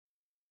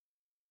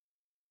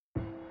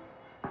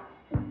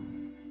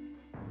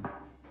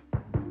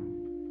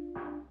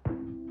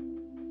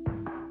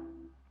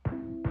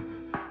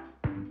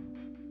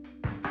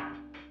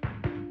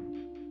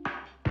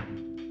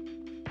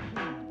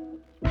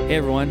Hey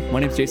everyone, my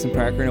name is Jason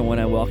Parker, and I want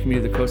to welcome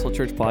you to the Coastal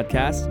Church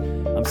Podcast.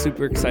 I'm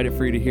super excited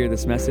for you to hear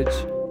this message.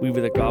 We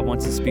believe that God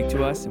wants to speak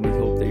to us, and we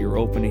hope that you're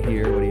open to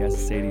hear what He has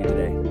to say to you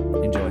today.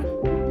 Enjoy.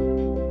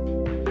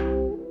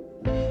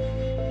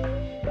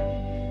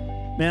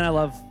 Man, I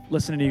love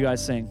listening to you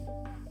guys sing.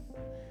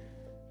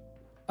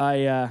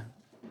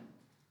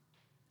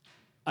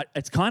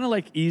 It's kind of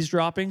like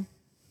eavesdropping.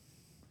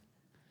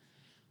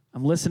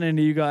 I'm listening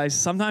to you guys.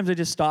 Sometimes I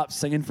just stop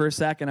singing for a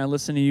second. I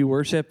listen to you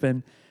worship,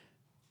 and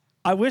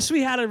I wish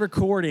we had a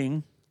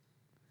recording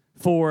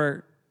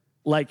for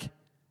like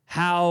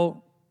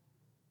how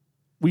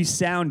we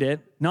sound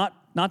it. Not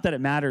that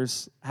it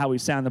matters how we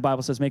sound. The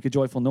Bible says make a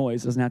joyful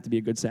noise. It doesn't have to be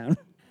a good sound.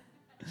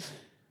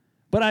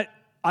 But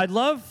I'd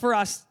love for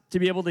us to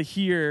be able to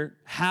hear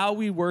how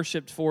we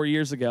worshiped 4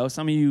 years ago.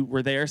 Some of you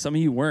were there, some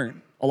of you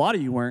weren't. A lot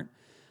of you weren't.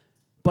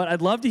 But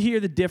I'd love to hear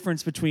the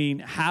difference between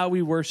how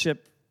we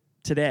worship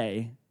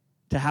today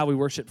to how we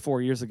worshiped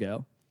 4 years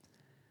ago.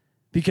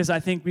 Because I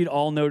think we'd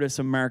all notice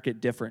a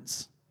marked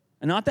difference.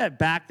 And not that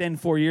back then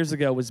 4 years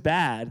ago was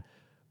bad,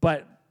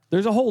 but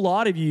there's a whole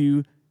lot of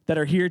you that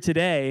are here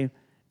today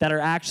that are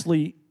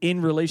actually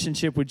in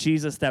relationship with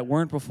Jesus that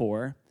weren't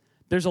before.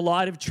 There's a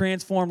lot of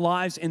transformed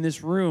lives in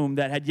this room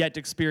that had yet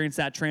to experience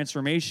that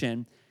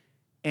transformation.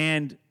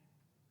 And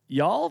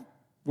y'all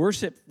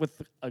worship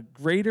with a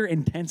greater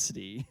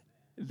intensity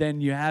than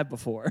you have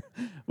before.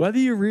 Whether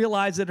you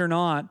realize it or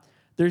not,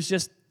 there's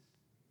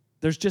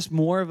just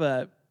more of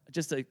a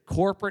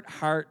corporate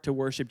heart to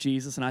worship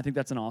Jesus, and I think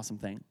that's an awesome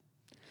thing.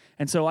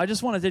 And so I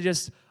just wanted to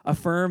just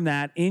affirm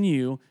that in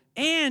you,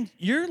 and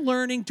you're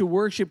learning to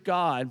worship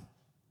God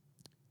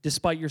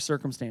despite your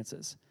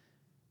circumstances.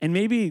 And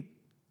maybe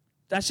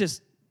that's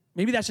just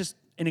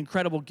an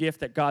incredible gift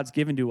that God's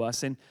given to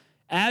us. And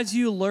as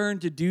you learn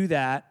to do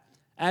that,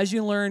 as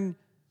you learn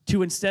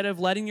to, instead of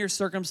letting your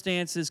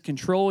circumstances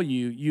control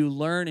you, you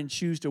learn and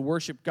choose to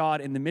worship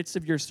God in the midst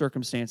of your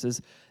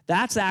circumstances,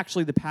 that's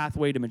actually the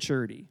pathway to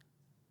maturity.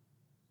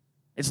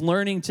 It's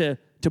learning to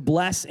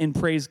bless and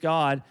praise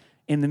God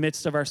in the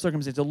midst of our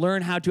circumstances, to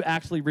learn how to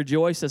actually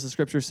rejoice, as the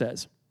Scripture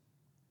says.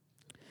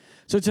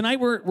 So tonight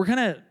we're going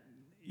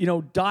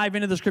to, dive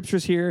into the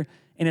Scriptures here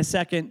in a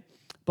second.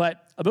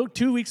 But about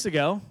 2 weeks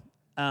ago,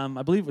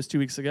 I believe it was 2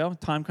 weeks ago,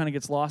 time kind of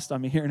gets lost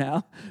on me here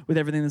now with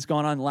everything that's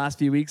gone on in the last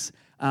few weeks,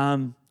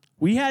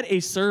 we had a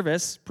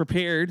service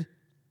prepared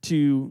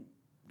to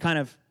kind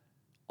of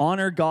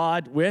honor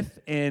God with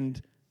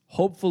and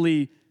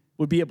hopefully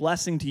would be a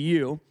blessing to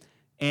you.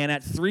 And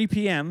at 3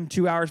 p.m.,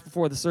 2 hours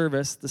before the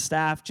service, the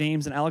staff,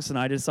 James and Alex and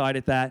I,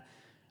 decided that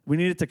we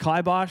needed to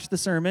kibosh the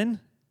sermon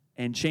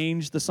and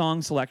change the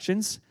song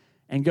selections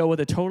and go with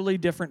a totally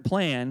different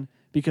plan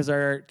because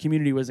our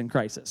community was in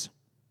crisis.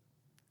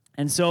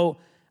 And so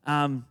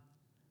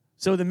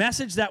the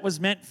message that was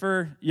meant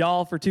for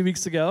y'all for 2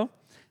 weeks ago,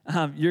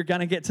 you're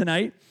going to get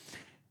tonight.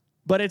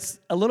 But it's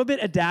a little bit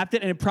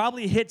adapted, and it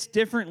probably hits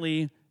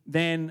differently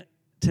than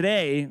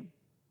today,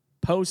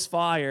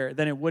 post-fire,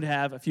 than it would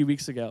have a few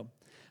weeks ago.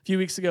 A few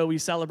weeks ago, we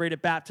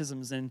celebrated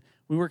baptisms, and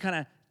we were kind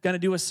of going to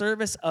do a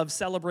service of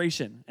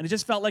celebration. And it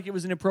just felt like it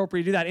was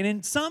inappropriate to do that. And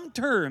in some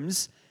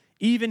terms,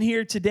 even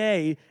here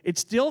today, it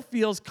still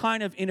feels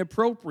kind of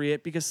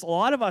inappropriate because a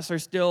lot of us are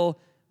still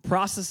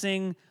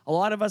processing. A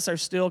lot of us are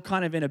still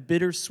kind of in a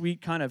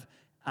bittersweet kind of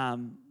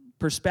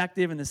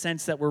perspective in the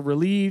sense that we're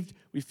relieved,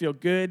 we feel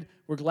good,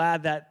 we're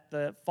glad that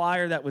the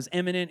fire that was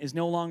imminent is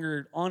no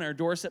longer on our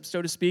doorstep,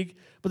 so to speak,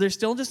 but there's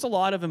still just a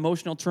lot of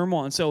emotional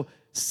turmoil, and so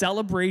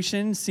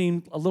celebration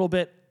seemed a little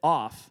bit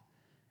off.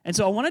 And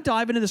so I want to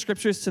dive into the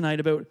Scriptures tonight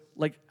about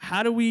like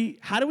how do we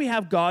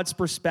have God's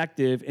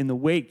perspective in the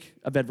wake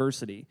of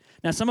adversity.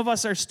 Now, some of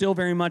us are still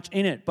very much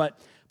in it, but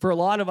for a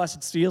lot of us,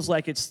 it feels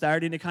like it's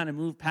starting to kind of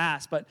move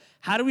past. But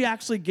how do we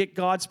actually get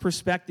God's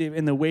perspective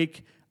in the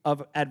wake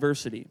of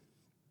adversity?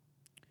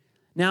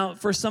 Now,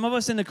 for some of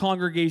us in the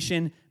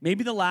congregation,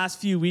 maybe the last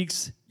few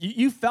weeks,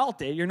 you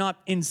felt it. You're not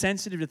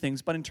insensitive to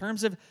things. But in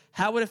terms of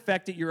how it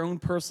affected your own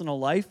personal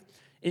life,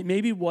 it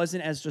maybe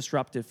wasn't as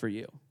disruptive for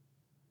you.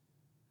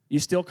 You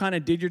still kind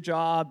of did your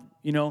job,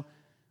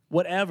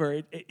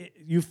 whatever.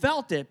 You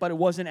felt it, but it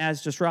wasn't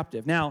as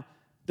disruptive. Now,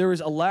 there was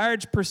a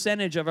large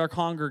percentage of our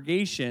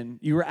congregation,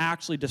 you were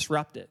actually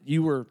disrupted.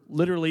 You were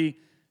literally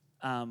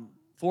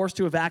forced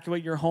to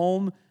evacuate your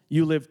home.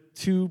 You lived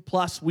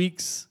 2+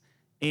 weeks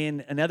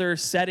in another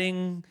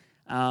setting.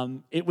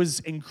 It was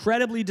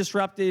incredibly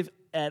disruptive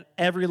at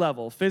every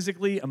level,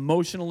 physically,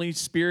 emotionally,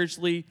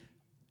 spiritually.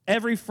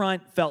 Every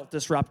front felt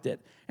disrupted.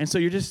 And so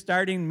you're just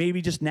starting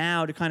maybe just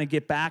now to kind of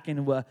get back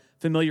into a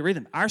familiar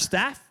rhythm. Our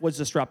staff was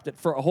disrupted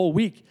for a whole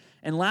week.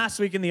 And last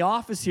week in the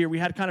office here, we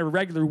had kind of a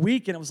regular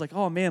week, and it was like,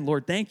 oh man,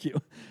 Lord, thank you.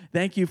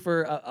 Thank you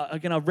for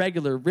a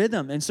regular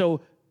rhythm. And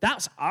so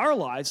that's our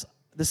lives.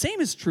 The same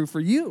is true for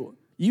you.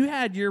 You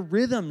had your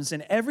rhythms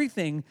and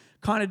everything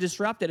kind of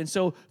disrupted. And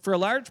so for a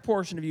large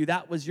portion of you,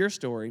 that was your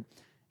story.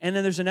 And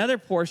then there's another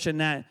portion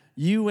that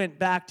you went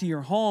back to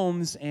your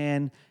homes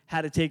and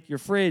had to take your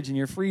fridge and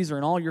your freezer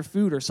and all your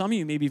food, or some of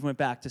you maybe even went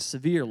back to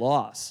severe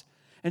loss.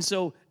 And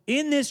so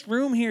in this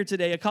room here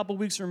today, a couple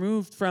weeks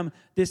removed from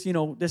this,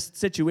 this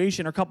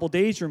situation, or a couple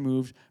days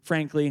removed,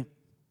 frankly,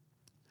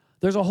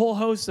 there's a whole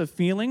host of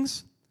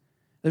feelings.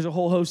 There's a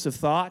whole host of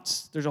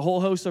thoughts. There's a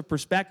whole host of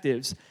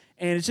perspectives.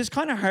 And it's just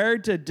kind of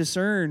hard to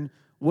discern,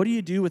 what do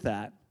you do with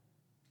that?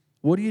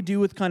 What do you do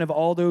with kind of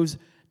all those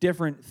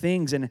different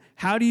things? And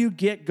how do you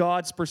get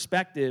God's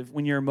perspective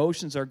when your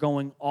emotions are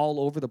going all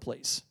over the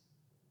place?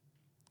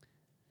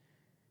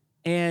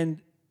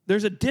 And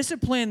there's a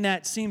discipline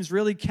that seems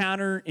really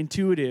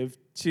counterintuitive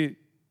to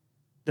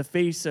the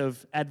face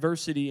of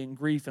adversity and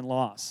grief and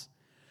loss.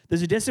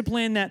 There's a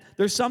discipline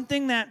there's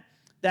something that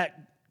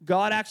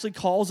God actually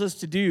calls us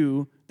to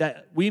do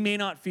that we may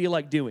not feel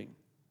like doing.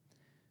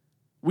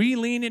 We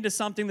lean into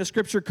something the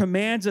Scripture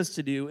commands us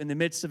to do in the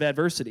midst of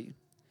adversity.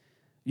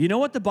 You know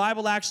what the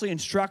Bible actually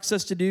instructs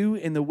us to do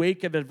in the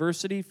wake of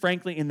adversity,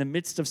 frankly, in the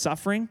midst of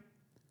suffering?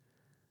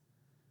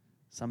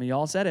 Some of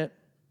y'all said it.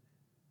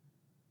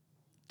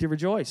 To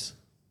rejoice.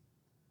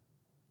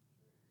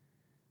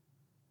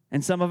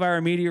 And some of our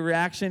immediate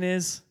reaction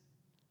is,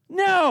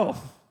 no,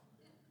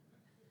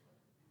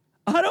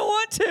 I don't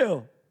want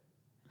to.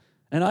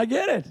 And I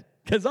get it,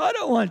 because I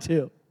don't want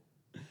to.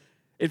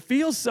 It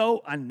feels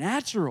so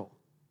unnatural.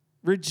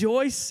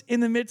 Rejoice in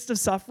the midst of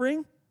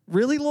suffering?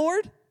 Really,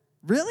 Lord?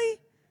 Really?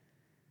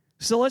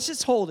 So let's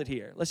just hold it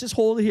here. Let's just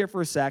hold it here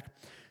for a sec.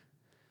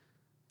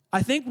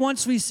 I think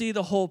once we see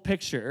the whole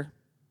picture,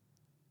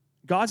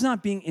 God's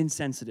not being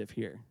insensitive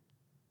here.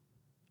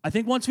 I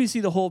think once we see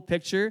the whole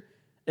picture,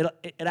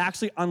 it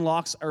actually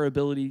unlocks our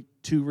ability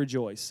to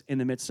rejoice in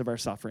the midst of our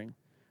suffering.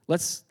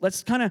 Let's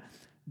kind of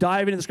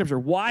dive into the Scripture.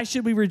 Why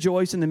should we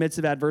rejoice in the midst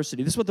of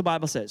adversity? This is what the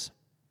Bible says.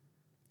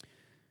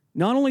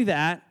 Not only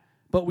that,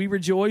 but we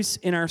rejoice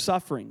in our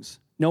sufferings,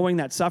 knowing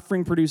that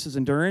suffering produces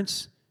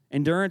endurance,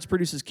 endurance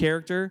produces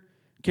character,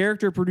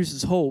 character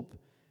produces hope,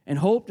 and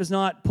hope does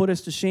not put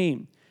us to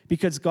shame,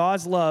 because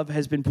God's love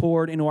has been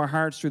poured into our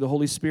hearts through the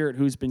Holy Spirit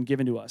who's been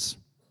given to us.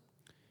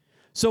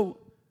 So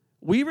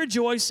we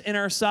rejoice in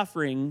our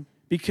suffering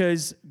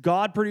because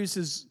God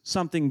produces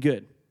something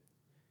good.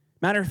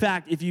 Matter of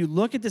fact, if you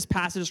look at this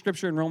passage of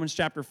Scripture in Romans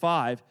chapter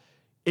 5,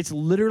 it's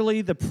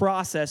literally the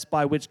process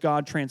by which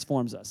God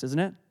transforms us, isn't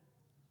it?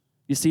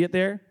 You see it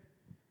there?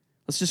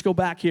 Let's just go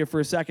back here for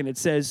a second. It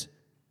says,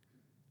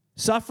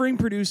 suffering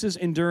produces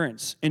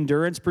endurance.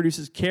 Endurance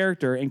produces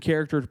character, and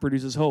character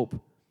produces hope.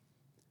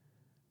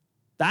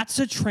 That's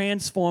a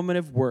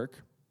transformative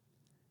work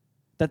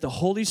that the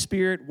Holy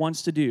Spirit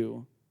wants to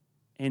do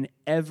in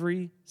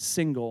every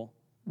single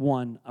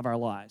one of our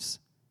lives.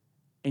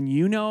 And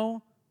you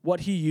know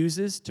what he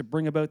uses to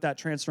bring about that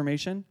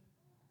transformation?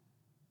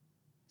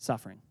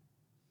 Suffering.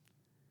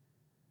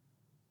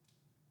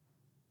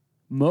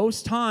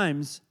 Most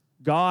times,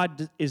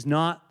 God is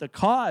not the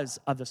cause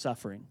of the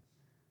suffering,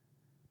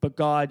 but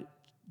God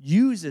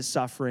uses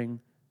suffering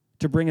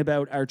to bring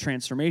about our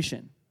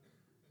transformation.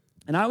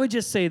 And I would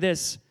just say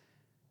this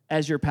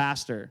as your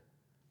pastor.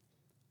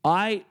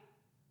 I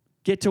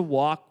get to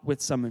walk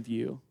with some of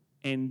you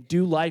and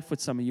do life with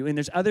some of you, and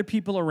there's other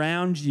people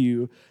around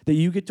you that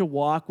you get to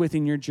walk with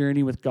in your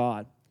journey with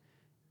God.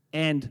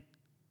 And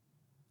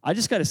I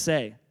just got to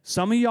say,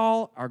 some of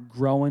y'all are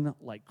growing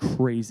like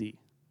crazy,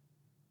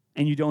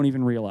 and you don't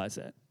even realize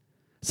it.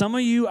 Some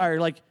of you are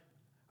like,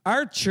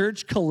 our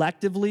church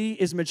collectively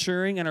is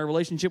maturing in our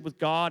relationship with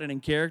God and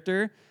in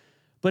character.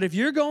 But if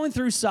you're going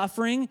through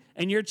suffering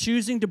and you're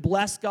choosing to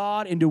bless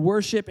God and to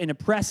worship and to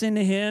press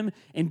into Him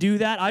and do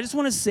that, I just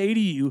want to say to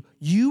you,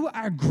 you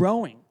are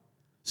growing.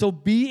 So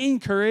be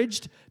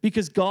encouraged,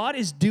 because God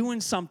is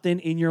doing something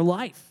in your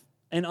life.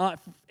 And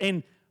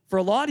for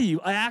a lot of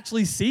you, I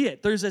actually see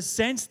it. There's a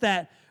sense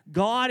that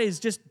God is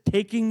just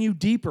taking you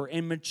deeper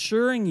and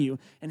maturing you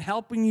and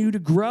helping you to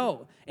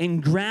grow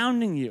and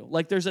grounding you.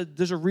 Like there's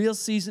a real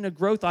season of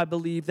growth, I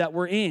believe, that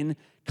we're in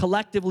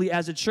collectively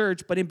as a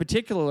church, but in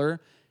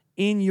particular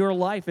in your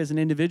life as an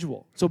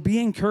individual. So be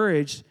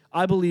encouraged.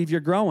 I believe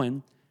you're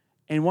growing.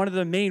 And one of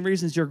the main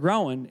reasons you're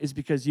growing is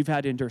because you've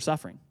had to endure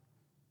suffering.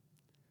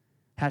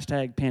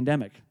 Hashtag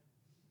pandemic.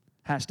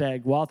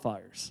 Hashtag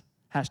wildfires.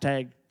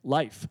 Hashtag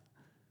life.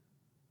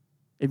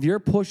 If you're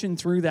pushing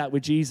through that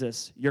with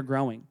Jesus, you're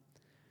growing.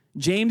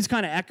 James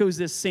kind of echoes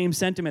this same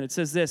sentiment. It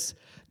says this: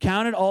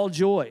 count it all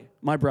joy,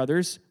 my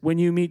brothers, when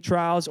you meet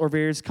trials or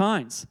various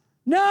kinds.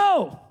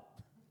 No,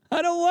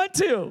 I don't want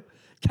to.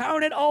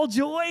 Count it all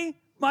joy,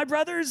 my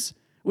brothers,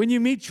 when you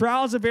meet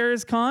trials of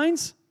various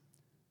kinds.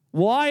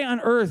 Why on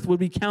earth would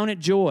we count it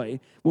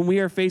joy when we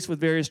are faced with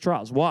various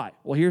trials? Why?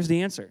 Well, here's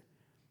the answer.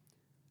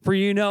 For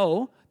you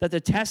know that the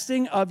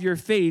testing of your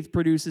faith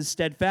produces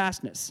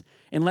steadfastness.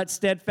 And let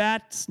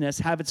steadfastness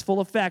have its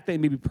full effect, that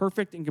it may be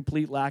perfect and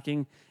complete,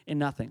 lacking in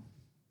nothing.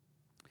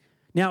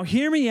 Now,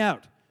 hear me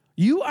out.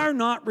 You are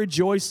not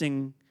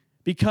rejoicing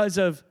because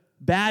of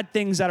bad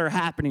things that are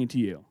happening to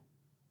you.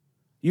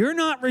 You're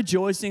not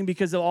rejoicing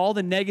because of all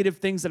the negative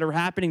things that are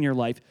happening in your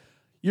life.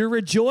 You're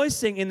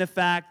rejoicing in the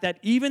fact that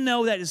even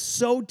though that is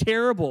so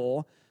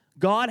terrible,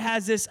 God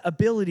has this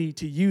ability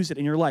to use it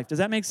in your life. Does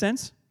that make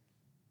sense?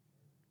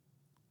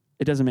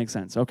 It doesn't make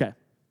sense. Okay.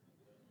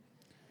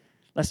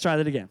 Let's try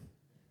that again.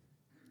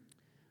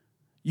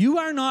 You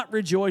are not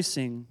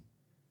rejoicing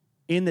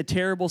in the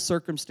terrible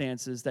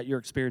circumstances that you're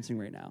experiencing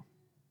right now.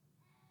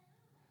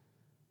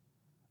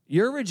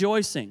 You're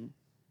rejoicing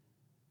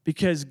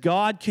because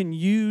God can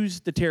use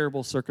the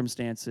terrible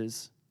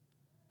circumstances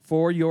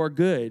for your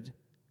good,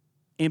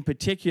 in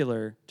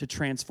particular, to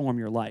transform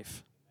your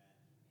life.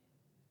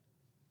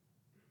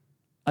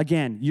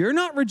 Again, you're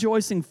not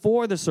rejoicing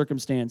for the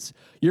circumstance.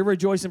 You're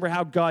rejoicing for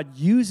how God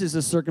uses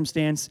the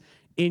circumstance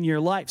in your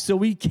life. So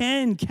we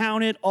can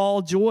count it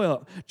all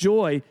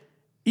joy,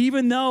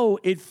 even though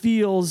it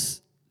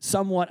feels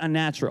somewhat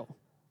unnatural.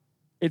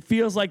 It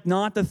feels like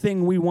not the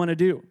thing we want to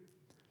do.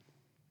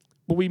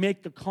 But we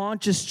make a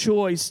conscious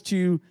choice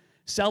to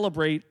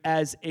celebrate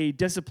as a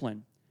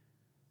discipline.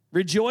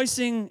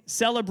 Rejoicing,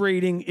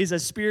 celebrating is a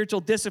spiritual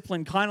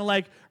discipline, kind of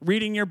like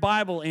reading your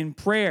Bible in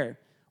prayer.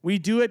 We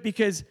do it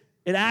because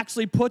it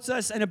actually puts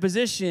us in a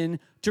position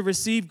to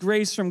receive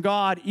grace from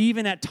God,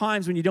 even at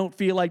times when you don't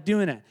feel like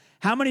doing it.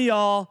 How many of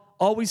y'all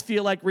always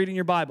feel like reading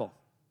your Bible?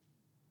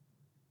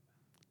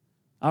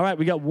 All right,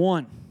 we got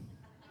one.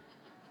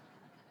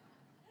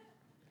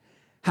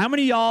 How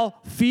many of y'all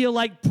feel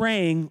like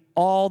praying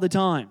all the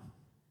time?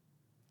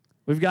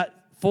 We've got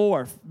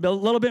 4, a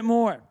little bit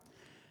more.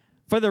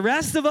 For the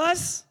rest of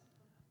us,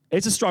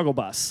 it's a struggle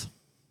bus.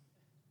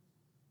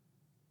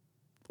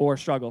 Or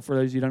struggle, for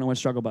those of you who don't know what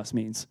struggle bus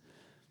means.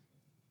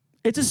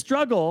 It's a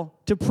struggle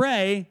to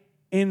pray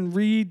and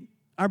read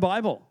our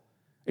Bible.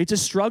 It's a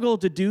struggle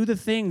to do the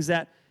things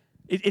that,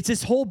 it's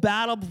this whole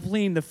battle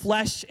between the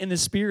flesh and the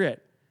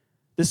spirit.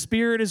 The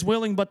spirit is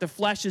willing, but the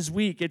flesh is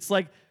weak. It's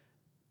like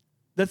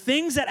the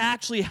things that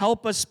actually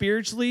help us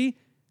spiritually,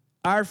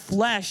 our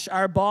flesh,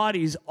 our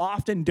bodies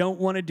often don't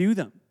want to do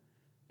them.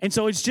 And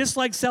so it's just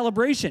like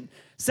celebration.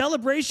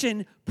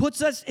 Celebration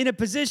puts us in a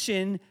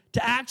position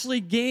to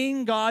actually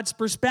gain God's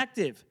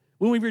perspective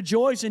when we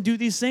rejoice and do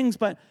these things,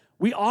 but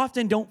we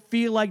often don't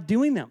feel like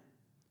doing them.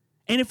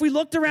 And if we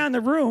looked around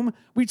the room,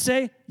 we'd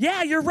say,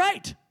 yeah, you're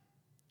right.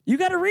 You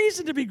got a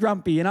reason to be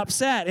grumpy and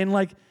upset. And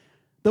like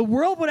the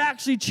world would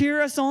actually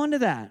cheer us on to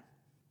that.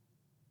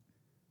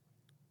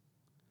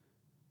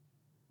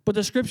 But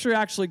the scripture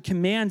actually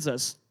commands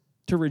us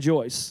to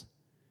rejoice,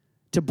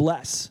 to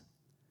bless,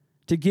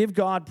 to give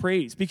God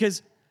praise.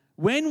 Because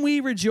when we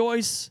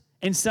rejoice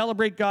and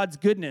celebrate God's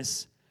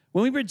goodness,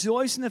 when we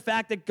rejoice in the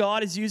fact that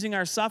God is using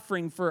our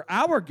suffering for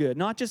our good,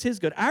 not just his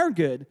good, our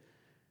good,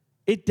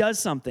 it does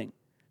something.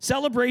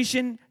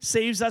 Celebration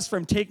saves us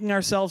from taking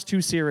ourselves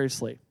too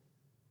seriously.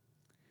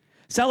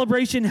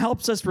 Celebration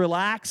helps us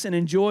relax and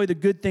enjoy the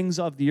good things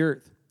of the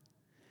earth.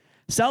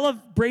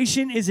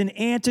 Celebration is an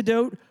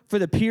antidote for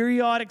the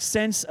periodic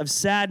sense of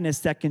sadness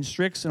that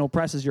constricts and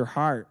oppresses your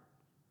heart.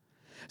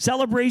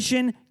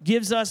 Celebration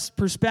gives us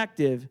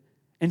perspective,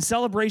 and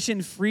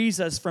celebration frees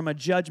us from a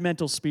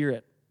judgmental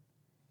spirit.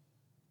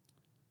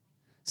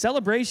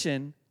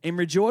 Celebration and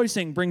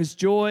rejoicing brings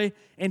joy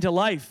into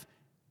life,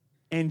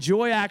 and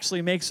joy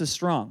actually makes us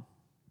strong.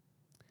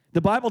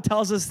 The Bible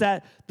tells us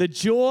that the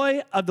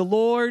joy of the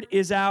Lord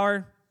is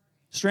our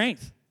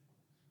strength.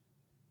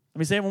 Let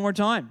me say it one more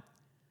time.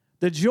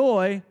 The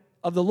joy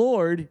of the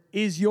Lord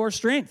is your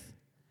strength.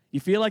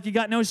 You feel like you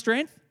got no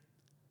strength?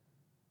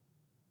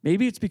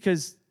 Maybe it's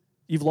because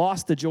you've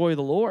lost the joy of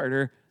the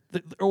Lord,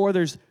 or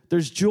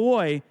there's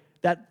joy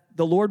that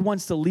the Lord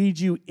wants to lead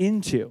you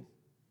into.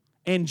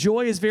 And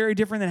joy is very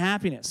different than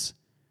happiness.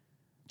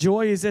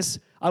 Joy is this.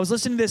 I was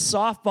listening to this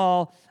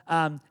softball,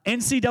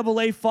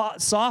 NCAA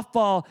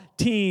softball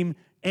team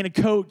and a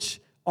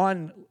coach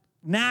on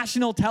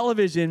national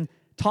television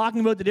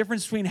talking about the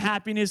difference between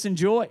happiness and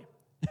joy.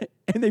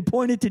 And they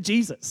pointed to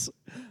Jesus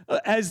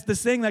as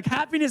this thing, like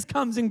happiness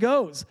comes and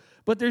goes,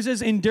 but there's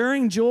this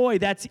enduring joy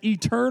that's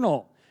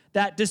eternal,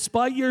 that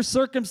despite your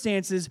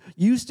circumstances,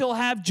 you still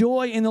have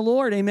joy in the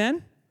Lord.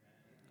 Amen?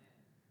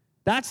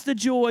 That's the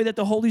joy that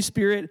the Holy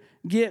Spirit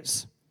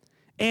gives.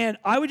 And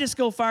I would just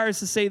go far as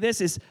to say this,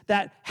 is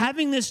that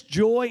having this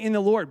joy in the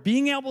Lord,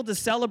 being able to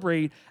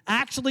celebrate,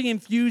 actually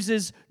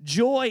infuses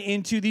joy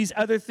into these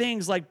other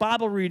things like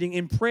Bible reading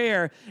and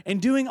prayer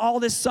and doing all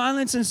this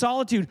silence and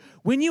solitude.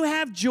 When you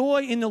have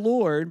joy in the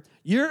Lord,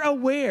 you're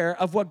aware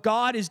of what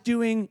God is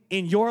doing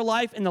in your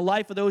life and the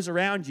life of those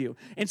around you.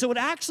 And so it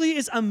actually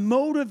is a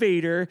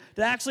motivator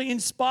that actually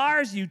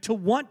inspires you to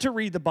want to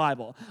read the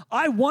Bible.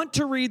 I want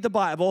to read the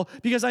Bible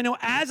because I know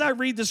as I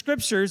read the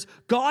scriptures,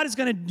 God is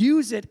going to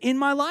use it in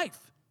my life.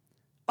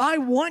 I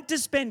want to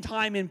spend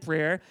time in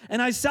prayer,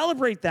 and I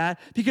celebrate that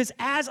because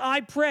as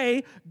I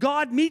pray,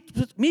 God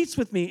meets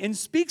with me and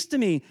speaks to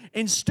me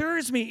and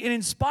stirs me and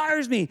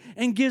inspires me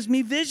and gives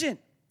me vision.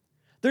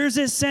 There's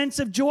this sense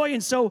of joy.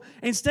 And so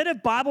instead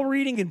of Bible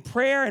reading and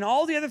prayer and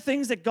all the other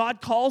things that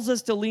God calls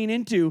us to lean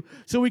into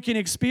so we can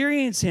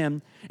experience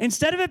him,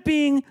 instead of it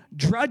being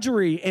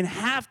drudgery and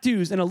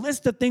have-tos and a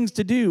list of things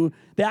to do,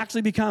 they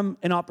actually become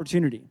an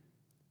opportunity,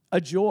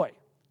 a joy,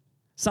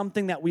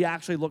 something that we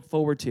actually look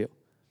forward to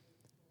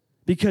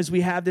because we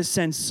have this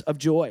sense of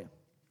joy.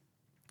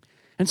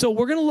 And so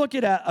we're going to look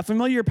at a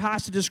familiar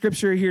passage of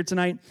Scripture here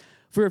tonight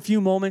for a few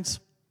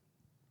moments.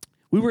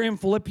 We were in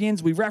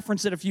Philippians. We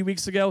referenced it a few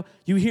weeks ago.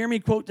 You hear me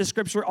quote the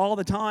scripture all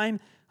the time.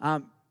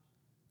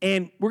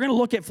 And we're going to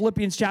look at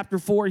Philippians chapter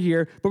 4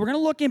 here, but we're going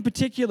to look in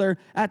particular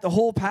at the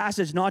whole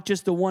passage, not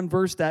just the one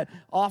verse that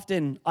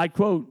often I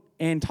quote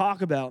and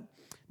talk about.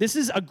 This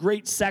is a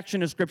great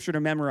section of scripture to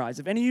memorize.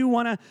 If any of you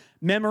want to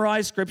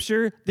memorize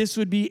scripture, this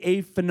would be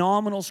a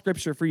phenomenal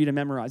scripture for you to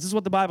memorize. This is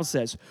what the Bible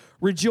says.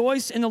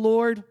 Rejoice in the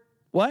Lord.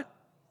 What?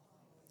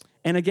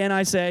 And again,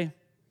 I'll say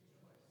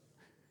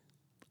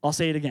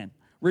it again.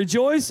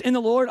 Rejoice in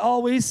the Lord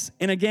always,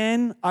 and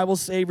again, I will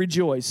say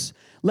rejoice.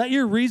 Let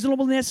your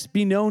reasonableness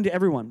be known to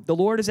everyone. The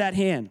Lord is at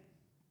hand.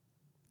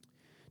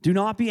 Do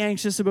not be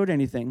anxious about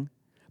anything,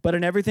 but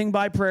in everything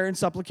by prayer and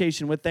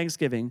supplication with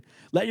thanksgiving,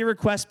 let your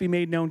requests be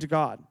made known to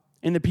God.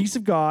 And the peace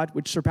of God,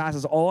 which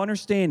surpasses all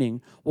understanding,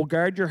 will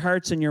guard your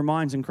hearts and your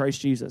minds in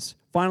Christ Jesus.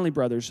 Finally,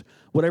 brothers,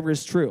 whatever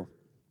is true,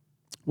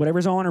 whatever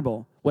is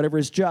honorable, whatever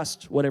is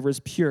just, whatever is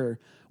pure,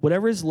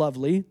 whatever is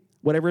lovely,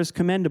 whatever is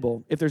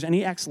commendable, if there's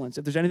any excellence,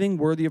 if there's anything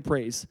worthy of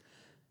praise,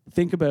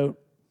 think about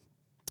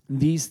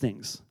these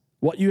things.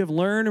 What you have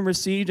learned and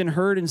received and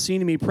heard and seen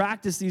in me,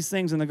 practice these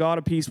things, and the God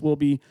of peace will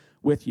be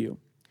with you.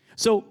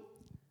 So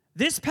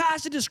this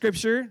passage of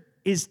scripture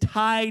is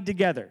tied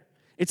together.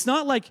 It's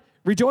not like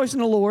rejoice in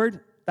the Lord,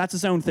 that's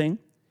its own thing.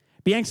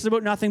 Be anxious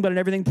about nothing but in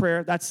everything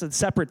prayer, that's a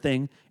separate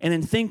thing. And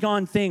then think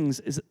on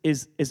things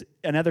is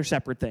another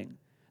separate thing.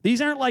 These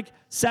aren't like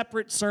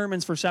separate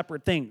sermons for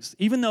separate things,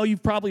 even though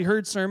you've probably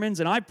heard sermons,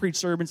 and I've preached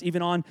sermons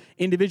even on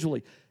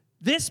individually.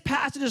 This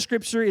passage of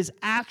scripture is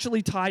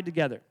actually tied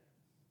together.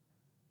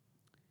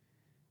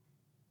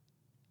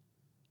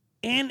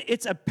 And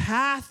it's a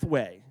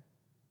pathway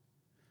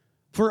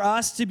for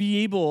us to be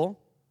able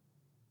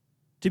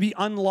to be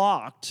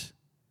unlocked,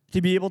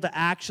 to be able to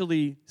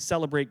actually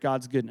celebrate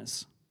God's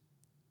goodness.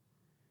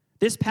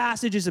 This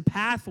passage is a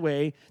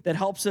pathway that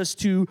helps us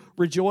to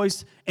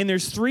rejoice. And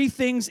there's three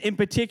things in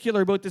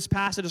particular about this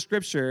passage of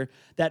scripture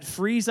that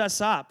frees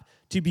us up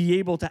to be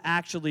able to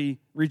actually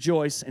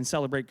rejoice and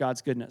celebrate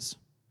God's goodness.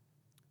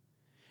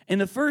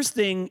 And the first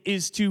thing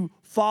is to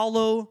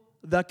follow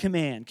the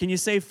command. Can you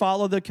say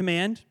follow the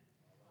command?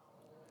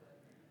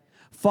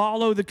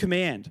 Follow the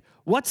command.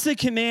 What's the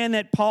command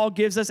that Paul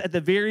gives us at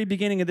the very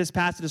beginning of this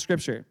passage of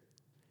scripture?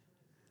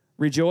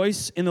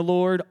 Rejoice in the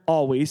Lord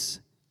always.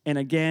 And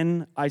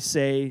again, I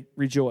say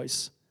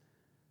rejoice.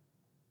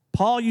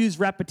 Paul used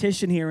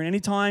repetition here, and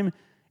anytime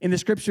in the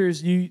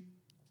scriptures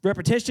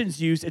repetition's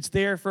used, it's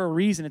there for a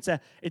reason. It's a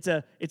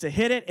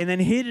hit it and then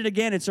hit it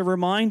again. It's a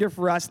reminder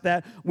for us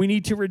that we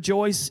need to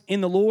rejoice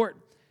in the Lord.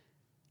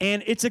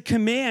 And it's a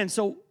command.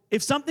 So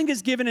if something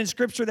is given in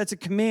scripture that's a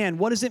command,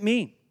 what does it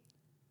mean?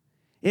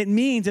 It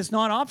means it's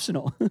not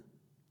optional,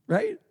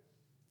 right?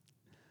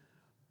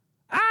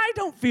 I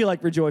don't feel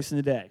like rejoicing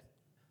today.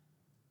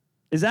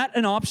 Is that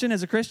an option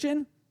as a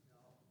Christian?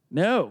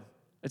 No,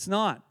 it's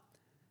not.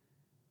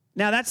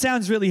 Now, that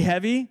sounds really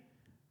heavy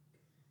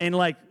and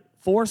like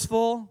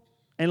forceful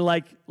and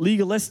like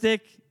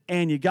legalistic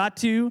and you got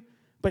to,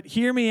 but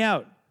hear me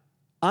out.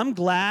 I'm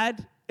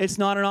glad it's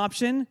not an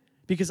option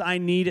because I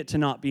need it to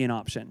not be an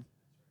option.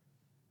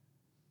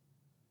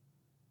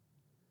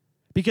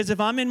 Because if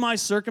I'm in my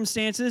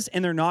circumstances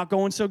and they're not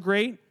going so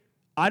great,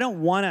 I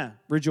don't want to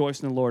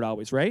rejoice in the Lord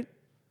always, right?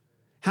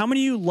 How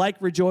many of you like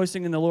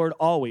rejoicing in the Lord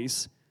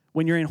always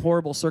when you're in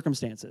horrible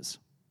circumstances?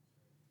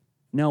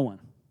 No one.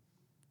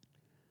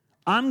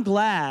 I'm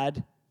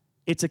glad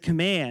it's a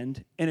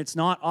command and it's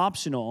not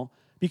optional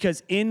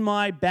because in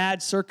my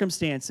bad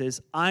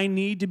circumstances, I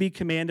need to be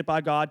commanded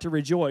by God to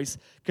rejoice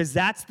because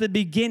that's the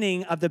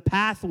beginning of the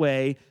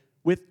pathway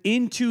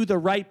into the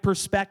right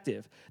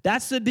perspective.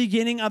 That's the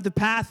beginning of the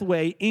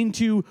pathway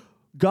into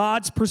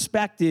God's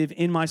perspective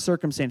in my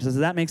circumstances.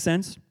 Does that make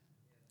sense?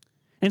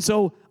 And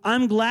so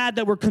I'm glad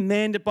that we're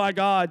commanded by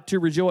God to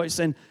rejoice.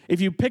 And if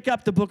you pick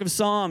up the book of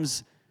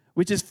Psalms,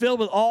 which is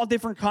filled with all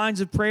different kinds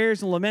of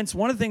prayers and laments,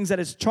 one of the things that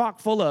it's chock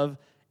full of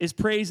is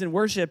praise and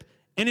worship,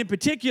 and in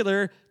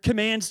particular,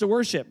 commands to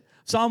worship.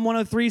 Psalm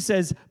 103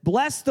 says,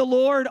 "Bless the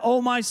Lord,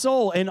 O my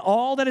soul, and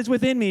all that is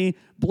within me,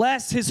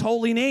 bless his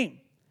holy name."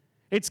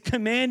 It's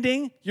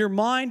commanding your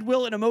mind,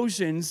 will, and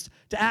emotions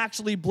to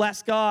actually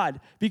bless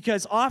God,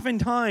 because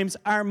oftentimes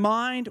our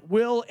mind,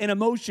 will, and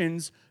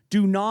emotions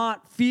do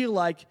not feel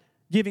like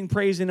giving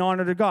praise and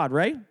honor to God,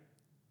 right?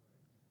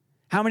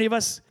 How many of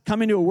us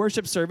come into a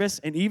worship service,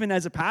 and even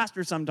as a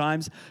pastor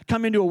sometimes,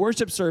 come into a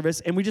worship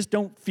service and we just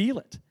don't feel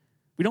it?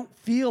 We don't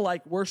feel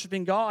like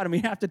worshiping God, and we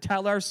have to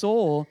tell our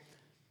soul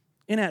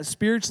in a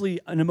spiritually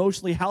and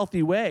emotionally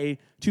healthy way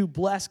to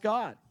bless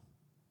God.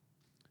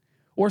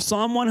 Or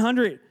Psalm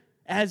 100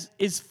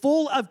 is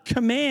full of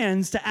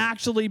commands to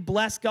actually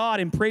bless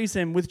God and praise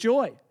him with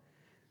joy.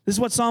 This is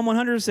what Psalm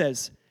 100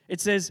 says. It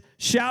says,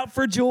 "Shout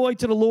for joy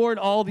to the Lord,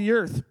 all the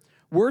earth.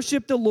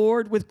 Worship the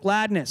Lord with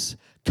gladness.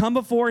 Come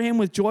before him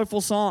with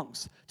joyful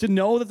songs. To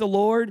know that the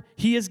Lord,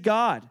 he is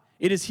God.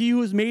 It is he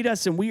who has made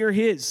us, and we are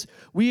his.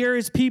 We are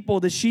his people,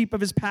 the sheep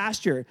of his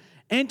pasture.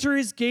 Enter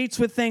his gates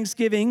with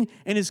thanksgiving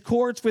and his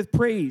courts with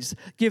praise.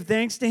 Give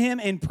thanks to him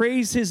and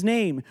praise his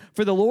name.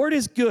 For the Lord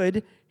is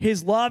good.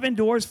 His love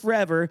endures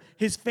forever.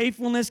 His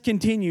faithfulness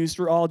continues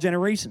through all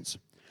generations.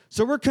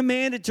 So we're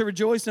commanded to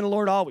rejoice in the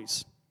Lord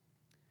always.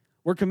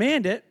 We're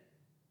commanded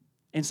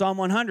in Psalm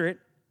 100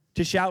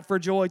 to shout for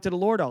joy to the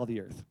Lord, all the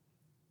earth.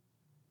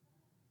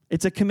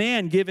 It's a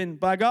command given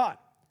by God.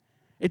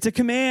 It's a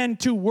command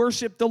to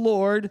worship the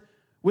Lord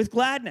with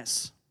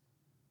gladness.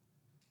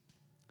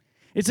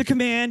 It's a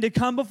command to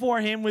come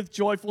before him with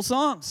joyful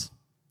songs.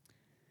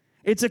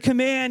 It's a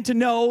command to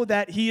know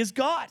that he is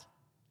God.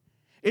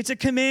 It's a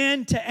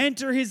command to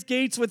enter his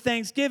gates with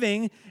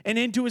thanksgiving and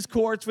into his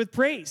courts with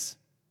praise.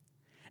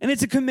 And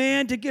it's a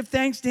command to give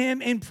thanks to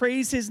him and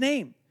praise his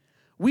name.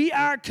 We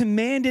are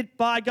commanded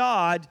by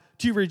God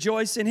to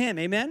rejoice in him.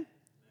 Amen?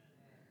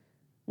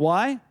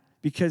 Why?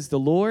 Because the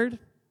Lord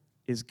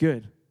is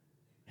good.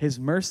 His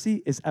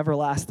mercy is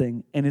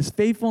everlasting, and his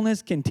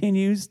faithfulness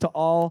continues to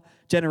all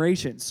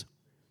generations.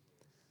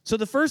 So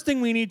the first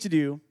thing we need to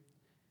do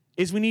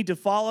is we need to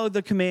follow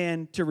the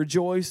command to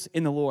rejoice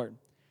in the Lord.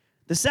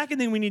 The second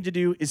thing we need to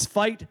do is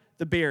fight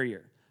the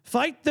barrier.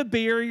 Fight the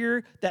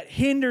barrier that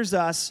hinders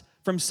us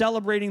from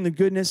celebrating the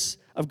goodness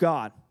of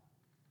God.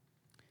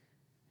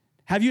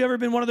 Have you ever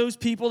been one of those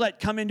people that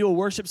come into a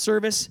worship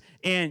service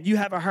and you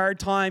have a hard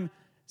time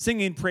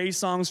singing praise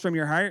songs from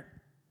your heart?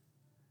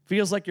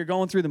 Feels like you're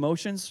going through the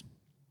motions?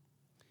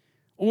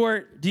 Or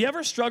do you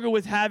ever struggle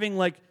with having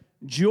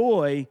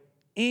joy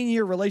in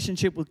your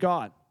relationship with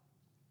God?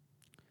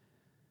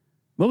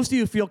 Most of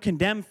you feel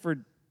condemned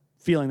for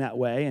feeling that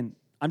way, and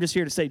I'm just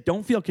here to say,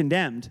 don't feel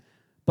condemned,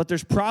 but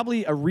there's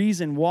probably a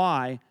reason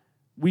why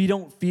we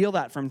don't feel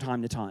that from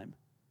time to time.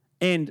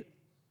 And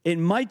it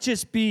might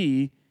just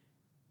be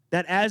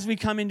that as we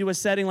come into a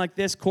setting like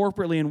this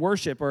corporately in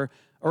worship or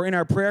in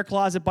our prayer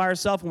closet by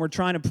ourselves when we're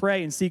trying to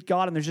pray and seek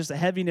God and there's just a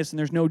heaviness and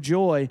there's no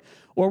joy,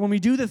 or when we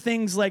do the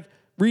things like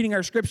reading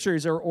our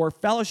scriptures or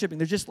fellowshipping,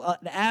 there's just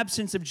an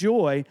absence of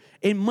joy,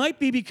 it might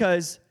be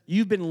because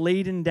you've been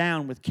laden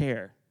down with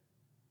care.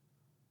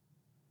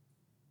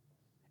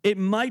 It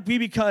might be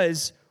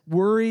because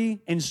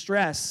worry and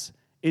stress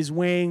is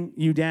weighing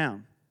you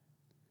down.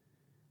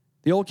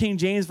 The old King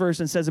James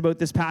Version says about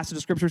this passage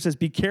of Scripture, says,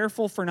 be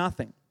careful for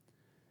nothing.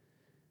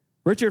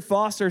 Richard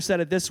Foster said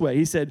it this way.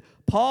 He said,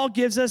 Paul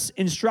gives us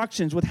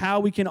instructions with how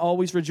we can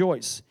always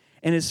rejoice.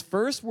 And his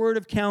first word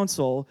of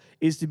counsel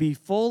is to be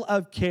full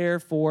of care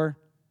for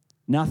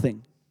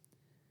nothing.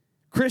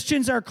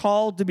 Christians are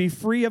called to be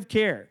free of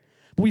care,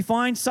 but we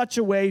find such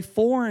a way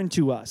foreign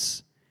to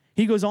us.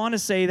 He goes on to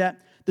say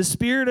that the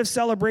spirit of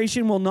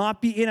celebration will not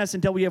be in us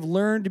until we have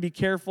learned to be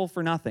careful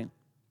for nothing.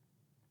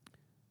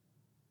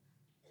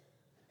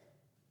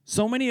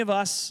 So many of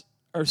us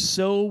are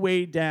so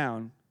weighed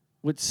down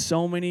with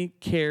so many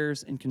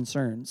cares and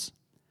concerns.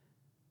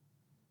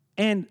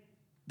 And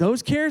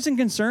those cares and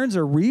concerns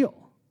are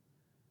real.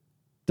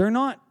 They're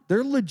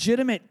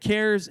legitimate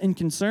cares and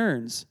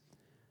concerns.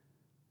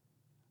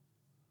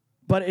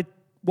 But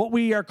what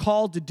we are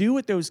called to do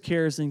with those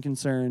cares and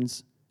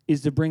concerns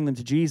is to bring them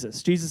to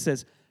Jesus. Jesus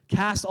says,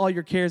 cast all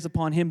your cares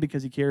upon him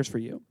because he cares for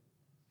you.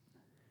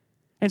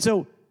 And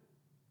so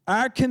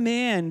our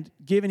command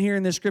given here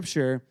in this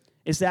scripture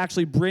is to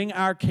actually bring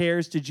our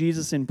cares to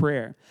Jesus in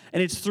prayer.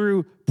 And it's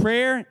through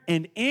prayer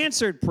and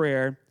answered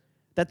prayer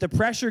that the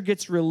pressure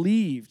gets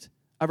relieved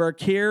of our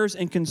cares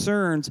and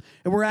concerns,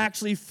 and we're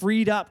actually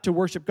freed up to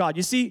worship God.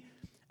 You see,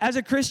 as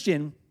a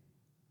Christian,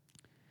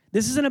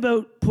 this isn't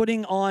about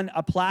putting on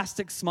a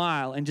plastic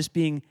smile and just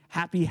being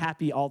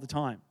happy all the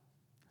time.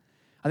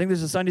 I think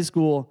there's a Sunday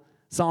school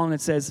song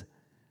that says,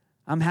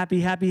 I'm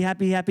happy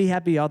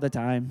all the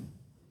time.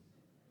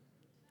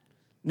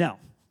 No.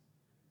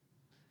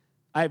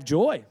 I have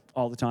joy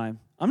all the time.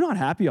 I'm not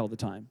happy all the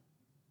time.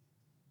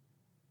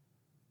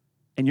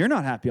 And you're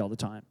not happy all the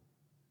time.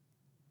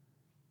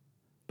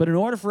 But in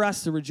order for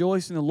us to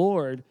rejoice in the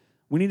Lord,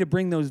 we need to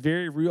bring those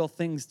very real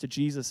things to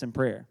Jesus in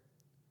prayer.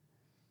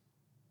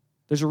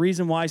 There's a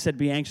reason why I said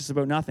be anxious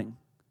about nothing.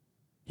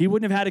 He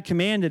wouldn't have had to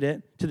commanded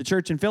it to the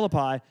church in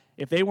Philippi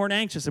if they weren't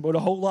anxious about a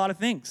whole lot of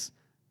things.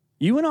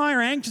 You and I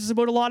are anxious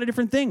about a lot of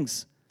different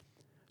things.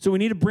 So we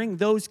need to bring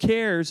those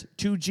cares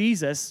to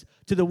Jesus,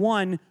 to the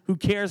one who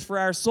cares for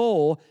our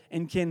soul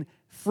and can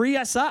free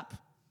us up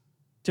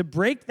to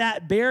break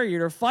that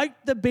barrier, to fight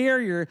the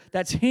barrier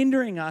that's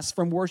hindering us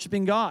from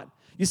worshiping God.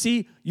 You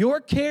see, your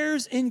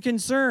cares and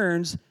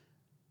concerns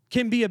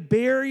can be a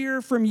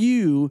barrier from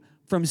you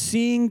from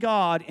seeing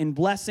God and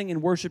blessing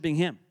and worshiping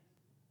him.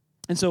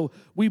 And so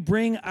we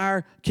bring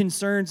our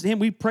concerns to him.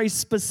 We pray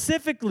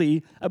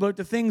specifically about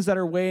the things that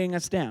are weighing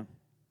us down.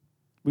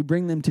 We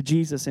bring them to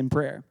Jesus in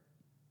prayer.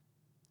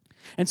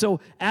 And so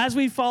as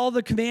we follow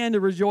the command to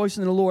rejoice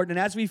in the Lord, and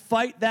as we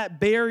fight that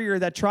barrier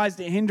that tries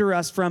to hinder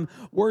us from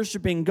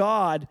worshiping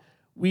God,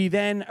 we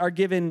then are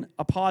given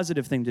a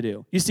positive thing to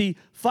do. You see,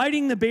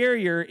 fighting the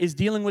barrier is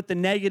dealing with the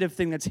negative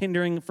thing that's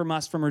hindering from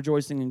us from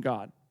rejoicing in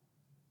God.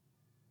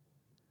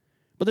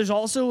 But there's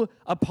also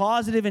a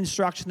positive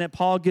instruction that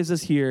Paul gives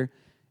us here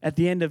at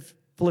the end of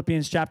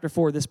Philippians chapter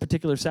 4, this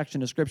particular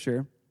section of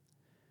Scripture,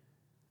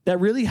 that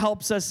really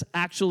helps us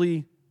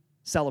actually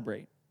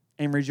celebrate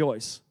and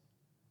rejoice.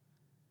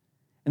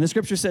 And the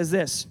scripture says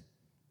this.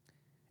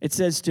 It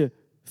says to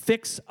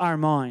fix our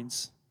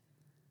minds,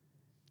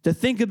 to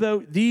think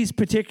about these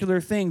particular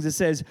things. It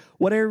says,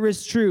 whatever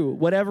is true,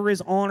 whatever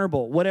is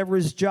honorable, whatever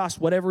is just,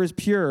 whatever is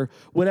pure,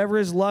 whatever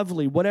is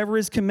lovely, whatever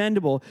is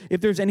commendable,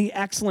 if there's any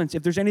excellence,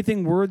 if there's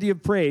anything worthy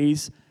of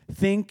praise,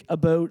 think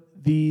about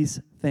these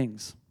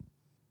things.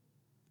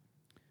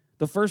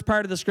 The first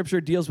part of the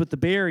scripture deals with the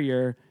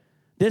barrier.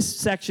 This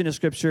section of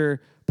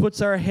scripture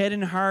puts our head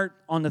and heart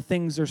on the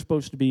things they're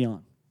supposed to be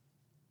on.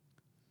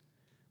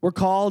 We're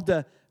called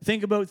to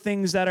think about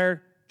things that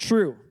are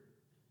true.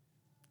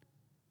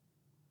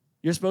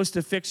 You're supposed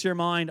to fix your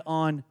mind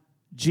on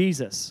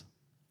Jesus.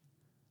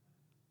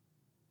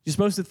 You're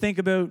supposed to think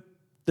about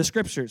the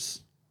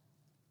scriptures.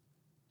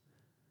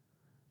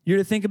 You're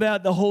to think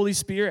about the Holy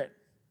Spirit.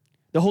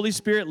 The Holy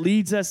Spirit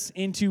leads us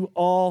into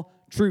all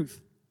truth.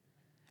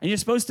 And you're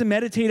supposed to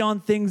meditate on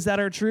things that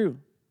are true.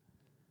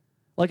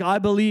 Like, I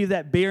believe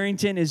that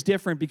Barrington is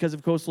different because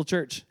of Coastal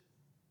Church.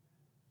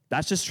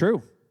 That's just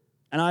true.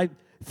 And I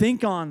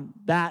think on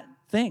that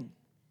thing.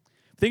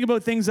 Think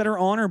about things that are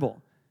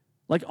honorable,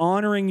 like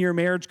honoring your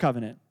marriage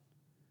covenant.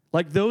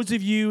 Like those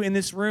of you in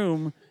this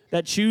room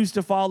that choose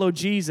to follow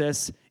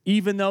Jesus,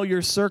 even though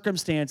your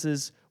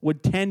circumstances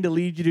would tend to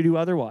lead you to do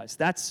otherwise.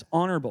 That's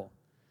honorable.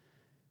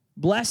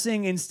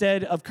 Blessing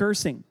instead of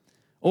cursing.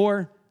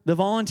 Or the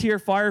volunteer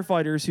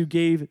firefighters who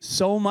gave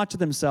so much of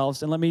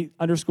themselves, and let me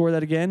underscore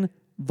that again,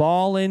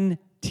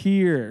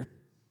 volunteer.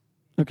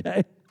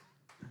 Okay?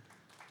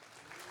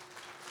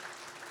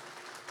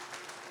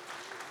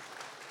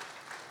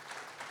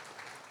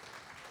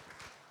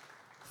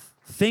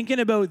 Thinking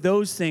about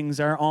those things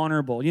are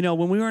honorable. You know,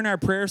 when we were in our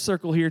prayer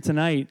circle here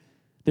tonight,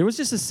 there was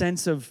just a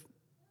sense of,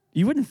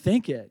 you wouldn't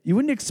think it, you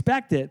wouldn't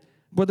expect it,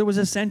 but there was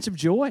a sense of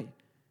joy.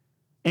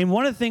 And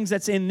one of the things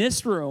that's in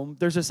this room,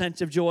 there's a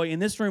sense of joy in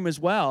this room as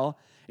well,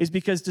 is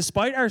because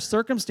despite our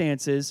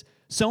circumstances,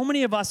 so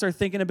many of us are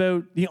thinking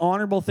about the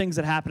honorable things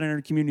that happened in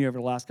our community over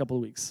the last couple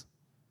of weeks.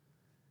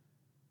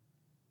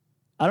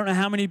 I don't know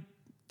how many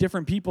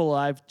different people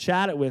I've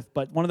chatted with,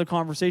 but one of the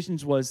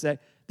conversations was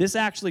that this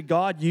actually,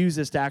 God used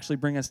this to actually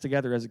bring us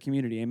together as a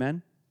community,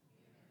 amen?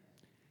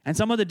 And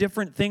some of the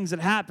different things that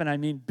happen, I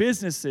mean,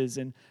 businesses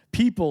and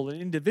people and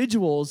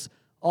individuals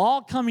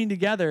all coming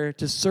together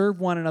to serve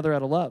one another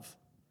out of love.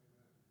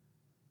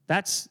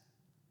 That's,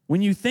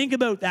 when you think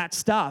about that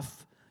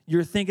stuff,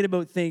 you're thinking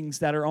about things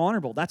that are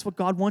honorable. That's what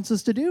God wants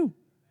us to do.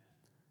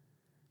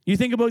 You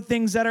think about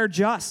things that are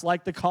just,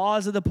 like the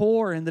cause of the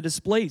poor and the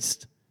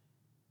displaced.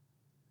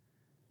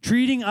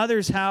 Treating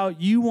others how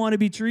you want to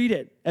be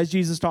treated, as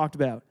Jesus talked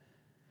about.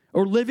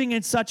 Or living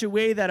in such a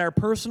way that our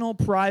personal,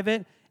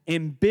 private,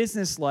 and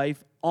business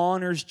life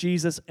honors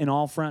Jesus in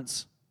all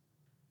fronts.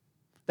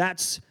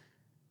 That's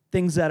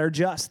things that are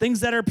just, things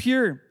that are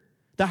pure.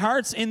 The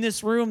hearts in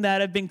this room that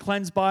have been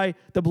cleansed by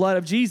the blood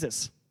of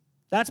Jesus.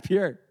 That's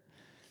pure.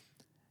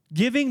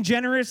 Giving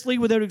generously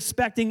without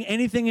expecting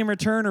anything in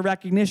return or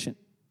recognition.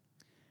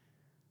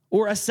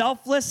 Or a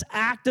selfless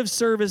act of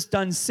service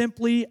done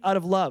simply out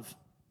of love.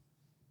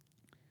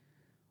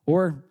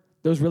 Or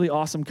those really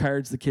awesome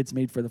cards the kids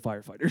made for the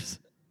firefighters.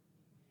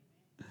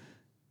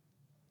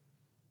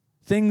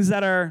 Things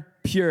that are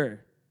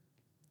pure.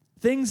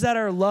 Things that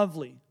are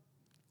lovely,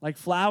 like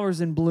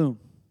flowers in bloom.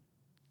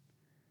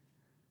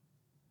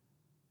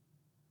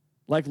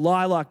 Like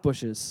lilac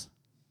bushes.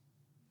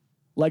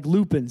 Like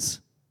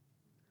lupins.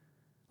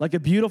 Like a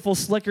beautiful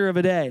slicker of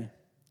a day.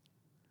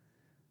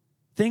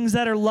 Things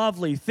that are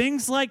lovely.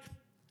 Things like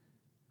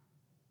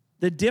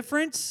the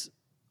difference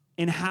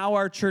in how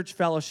our church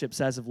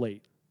fellowships as of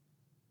late.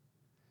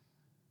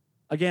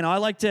 Again, I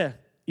like to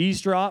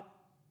eavesdrop.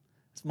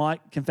 It's my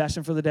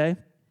confession for the day.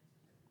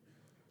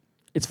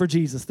 It's for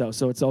Jesus, though,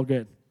 so it's all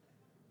good.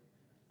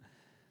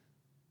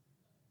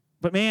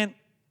 But man,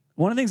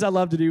 one of the things I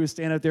love to do is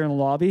stand out there in the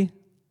lobby,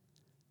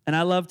 and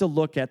I love to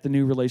look at the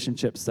new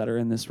relationships that are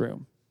in this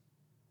room.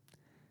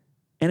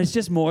 And it's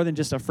just more than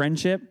just a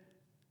friendship.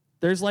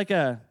 There's like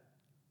a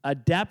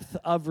depth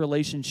of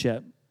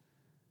relationship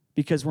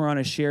because we're on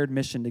a shared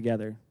mission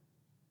together.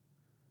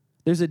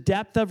 There's a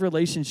depth of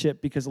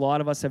relationship because a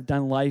lot of us have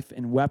done life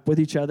and wept with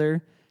each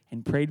other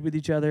and prayed with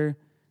each other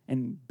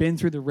and been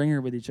through the ringer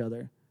with each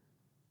other.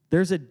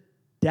 There's a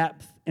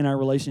depth in our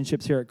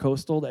relationships here at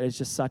Coastal that is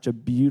just such a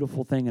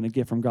beautiful thing and a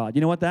gift from God.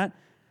 You know what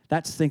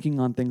that's thinking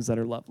on things that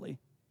are lovely.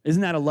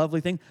 Isn't that a lovely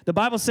thing? The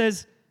Bible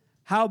says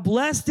how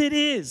blessed it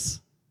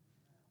is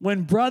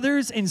when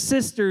brothers and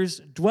sisters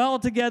dwell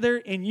together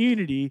in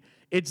unity.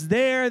 It's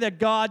there that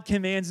God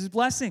commands his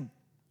blessing.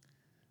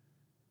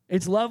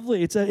 It's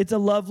lovely. It's a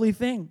lovely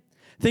thing.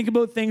 Think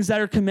about things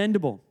that are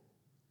commendable.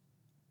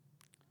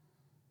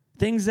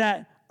 Things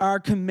that are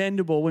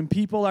commendable when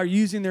people are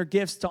using their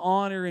gifts to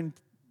honor and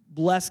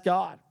bless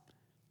God.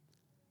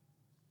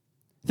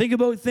 Think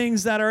about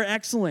things that are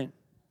excellent.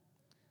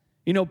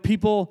 You know,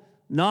 people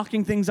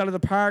knocking things out of the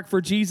park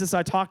for Jesus.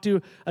 I talked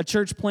to a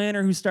church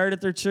planner who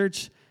started their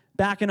church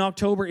back in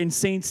October in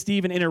St.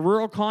 Stephen in a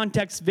rural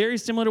context very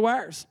similar to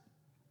ours.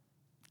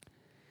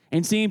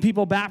 and seeing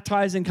people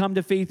baptized and come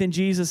to faith in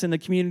Jesus in the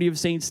community of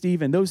St.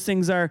 Stephen. Those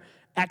things are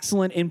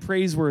excellent and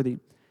praiseworthy.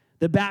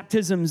 The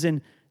baptisms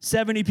and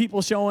 70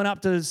 people showing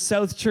up to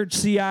South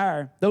Church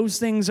CR, those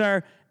things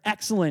are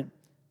excellent.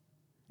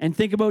 And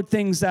think about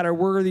things that are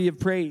worthy of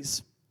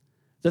praise.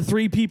 The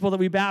 3 people that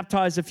we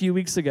baptized a few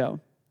weeks ago.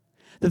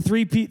 The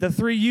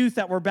three youth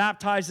that were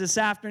baptized this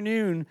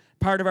afternoon,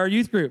 part of our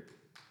youth group.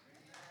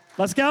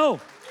 Let's go.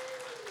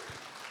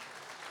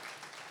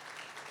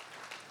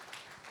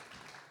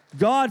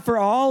 God for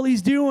all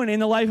he's doing in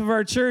the life of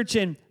our church,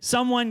 and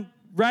someone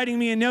writing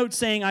me a note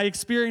saying, I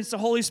experienced the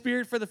Holy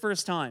Spirit for the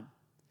first time.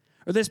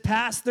 Or this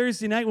past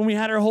Thursday night when we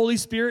had our Holy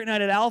Spirit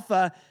night at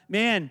Alpha,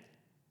 man,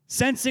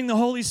 sensing the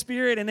Holy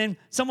Spirit, and then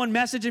someone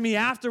messaging me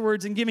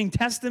afterwards and giving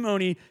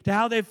testimony to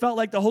how they felt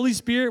like the Holy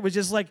Spirit was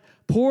just like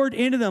poured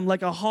into them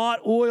like a hot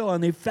oil,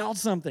 and they felt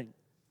something.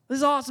 This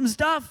is awesome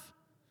stuff.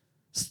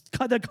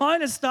 The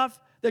kind of stuff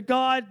that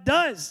God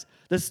does.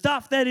 The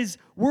stuff that is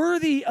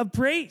worthy of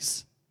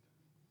praise.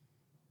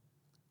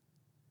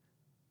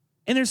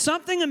 And there's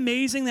something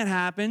amazing that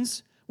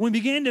happens when we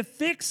begin to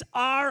fix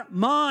our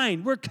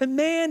mind. We're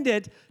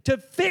commanded to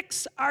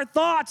fix our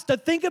thoughts, to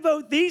think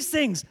about these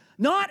things,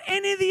 not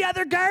any of the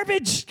other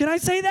garbage. Can I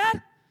say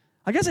that?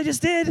 I guess I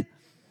just did.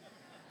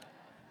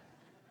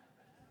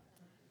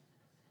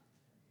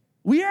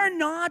 We are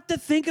not to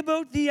think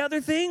about the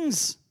other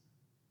things.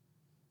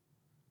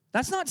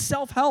 That's not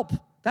self-help.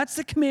 That's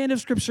the command of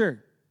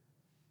Scripture.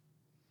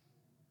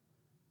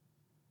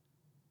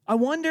 I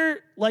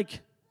wonder,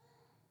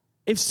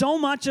 if so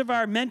much of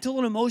our mental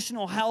and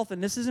emotional health,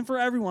 and this isn't for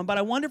everyone, but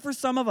I wonder for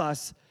some of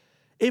us,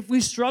 if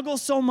we struggle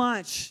so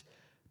much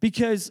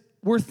because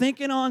we're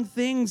thinking on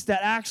things that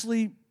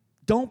actually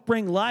don't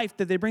bring life,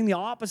 that they bring the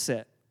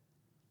opposite.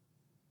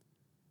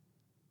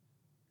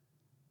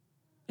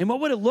 And what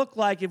would it look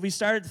like if we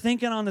started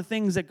thinking on the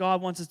things that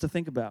God wants us to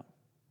think about?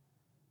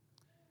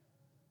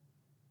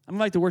 I'm going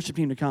to invite the worship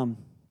team to come.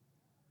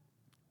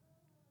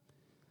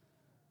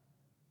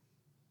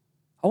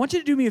 I want you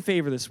to do me a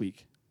favor this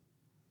week.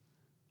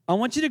 I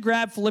want you to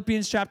grab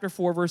Philippians chapter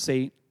 4, verse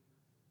 8.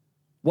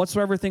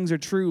 Whatsoever things are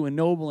true and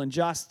noble and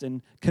just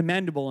and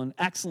commendable and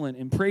excellent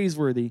and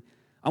praiseworthy,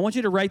 I want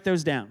you to write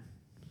those down.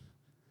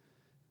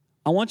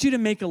 I want you to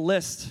make a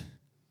list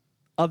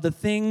of the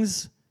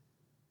things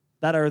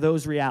that are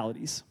those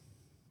realities.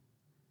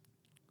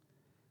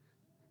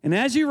 And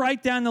as you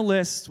write down the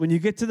list, when you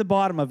get to the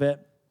bottom of it,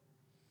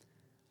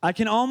 I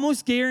can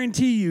almost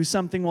guarantee you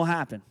something will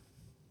happen.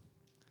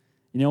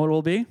 You know what it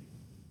will be?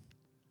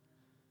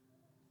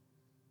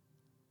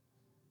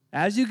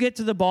 As you get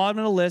to the bottom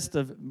of the list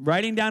of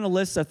writing down a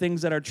list of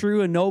things that are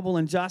true and noble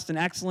and just and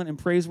excellent and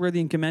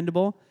praiseworthy and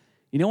commendable,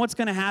 you know what's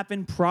going to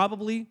happen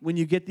probably when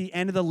you get the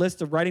end of the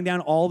list of writing down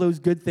all those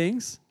good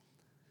things?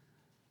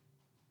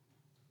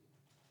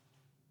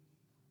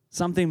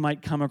 Something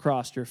might come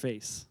across your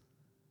face.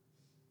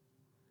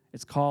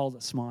 It's called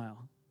a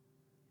smile.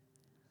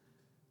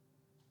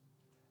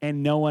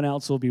 And no one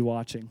else will be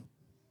watching,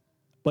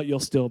 but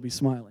you'll still be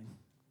smiling.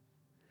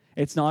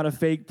 It's not a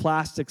fake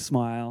plastic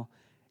smile.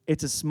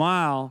 It's a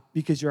smile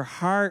because your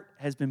heart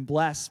has been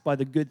blessed by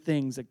the good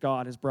things that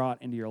God has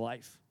brought into your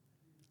life.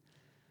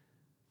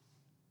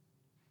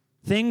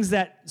 Things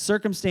that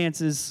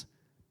circumstances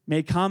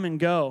may come and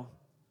go,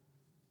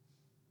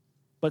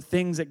 but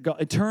things that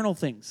eternal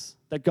things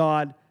that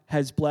God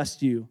has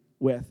blessed you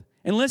with.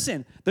 And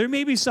listen, there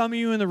may be some of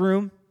you in the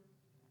room,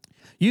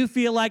 you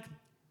feel like,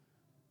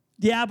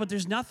 yeah, but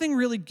there's nothing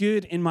really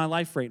good in my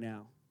life right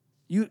now.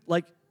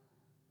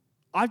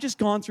 I've just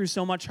gone through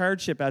so much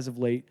hardship as of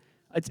late.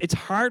 It's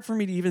hard for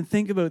me to even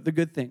think about the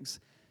good things.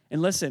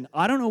 And listen,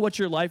 I don't know what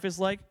your life is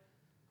like.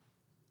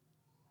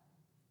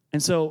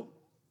 And so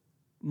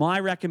my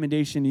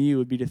recommendation to you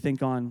would be to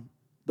think on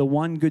the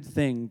one good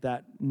thing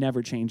that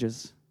never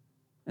changes,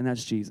 and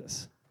that's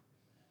Jesus.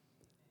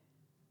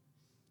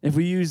 If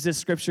we use this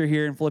scripture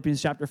here in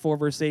Philippians chapter 4,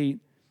 verse 8,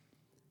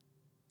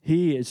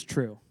 he is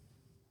true.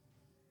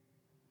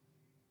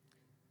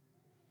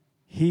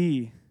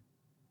 He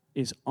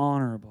is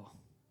honorable.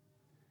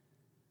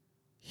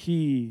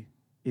 He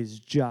is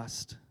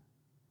just.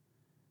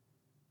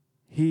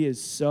 He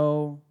is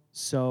so,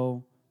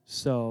 so,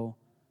 so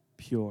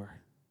pure.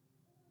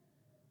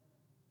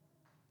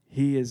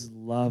 He is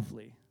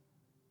lovely.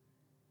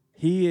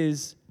 He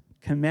is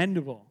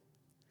commendable.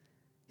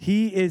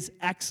 He is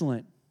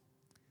excellent.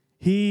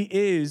 He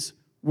is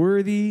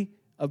worthy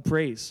of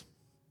praise.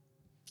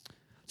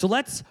 So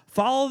let's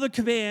follow the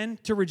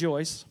command to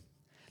rejoice.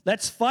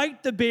 Let's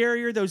fight the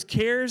barrier, those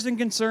cares and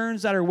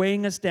concerns that are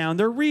weighing us down.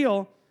 They're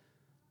real.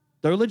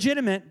 They're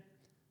legitimate.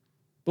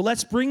 But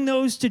let's bring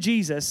those to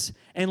Jesus,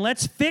 and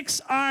let's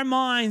fix our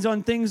minds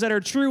on things that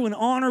are true and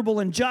honorable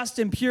and just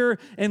and pure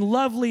and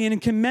lovely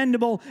and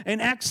commendable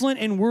and excellent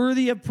and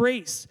worthy of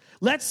praise.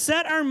 Let's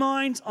set our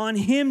minds on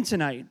him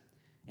tonight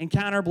and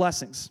count our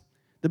blessings.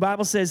 The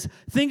Bible says,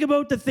 think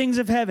about the things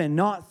of heaven,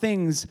 not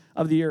things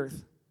of the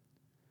earth.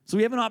 So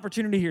we have an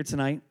opportunity here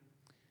tonight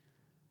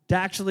to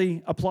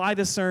actually apply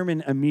the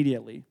sermon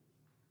immediately.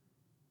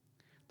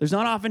 There's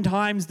not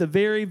oftentimes the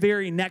very,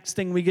 very next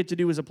thing we get to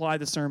do is apply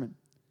the sermon.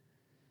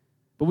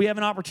 But we have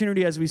an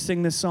opportunity as we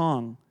sing this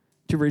song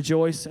to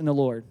rejoice in the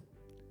Lord,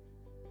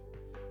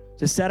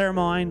 to set our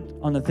mind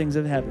on the things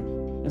of heaven.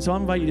 And so I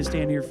invite you to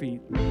stand to your feet.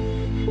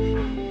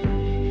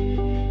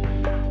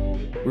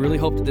 We really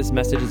hope that this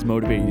message has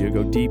motivated you to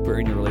go deeper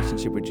in your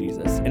relationship with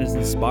Jesus and has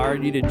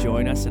inspired you to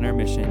join us in our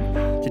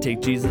mission to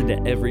take Jesus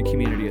into every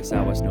community of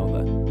Southwest Nova.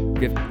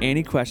 If you have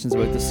any questions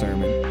about the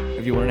sermon, or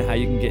if you want to know how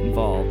you can get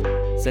involved,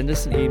 send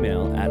us an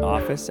email at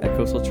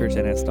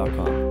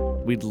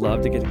office@coastalchurchns.com. We'd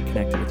love to get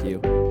connected with you.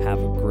 Have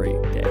a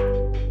great day.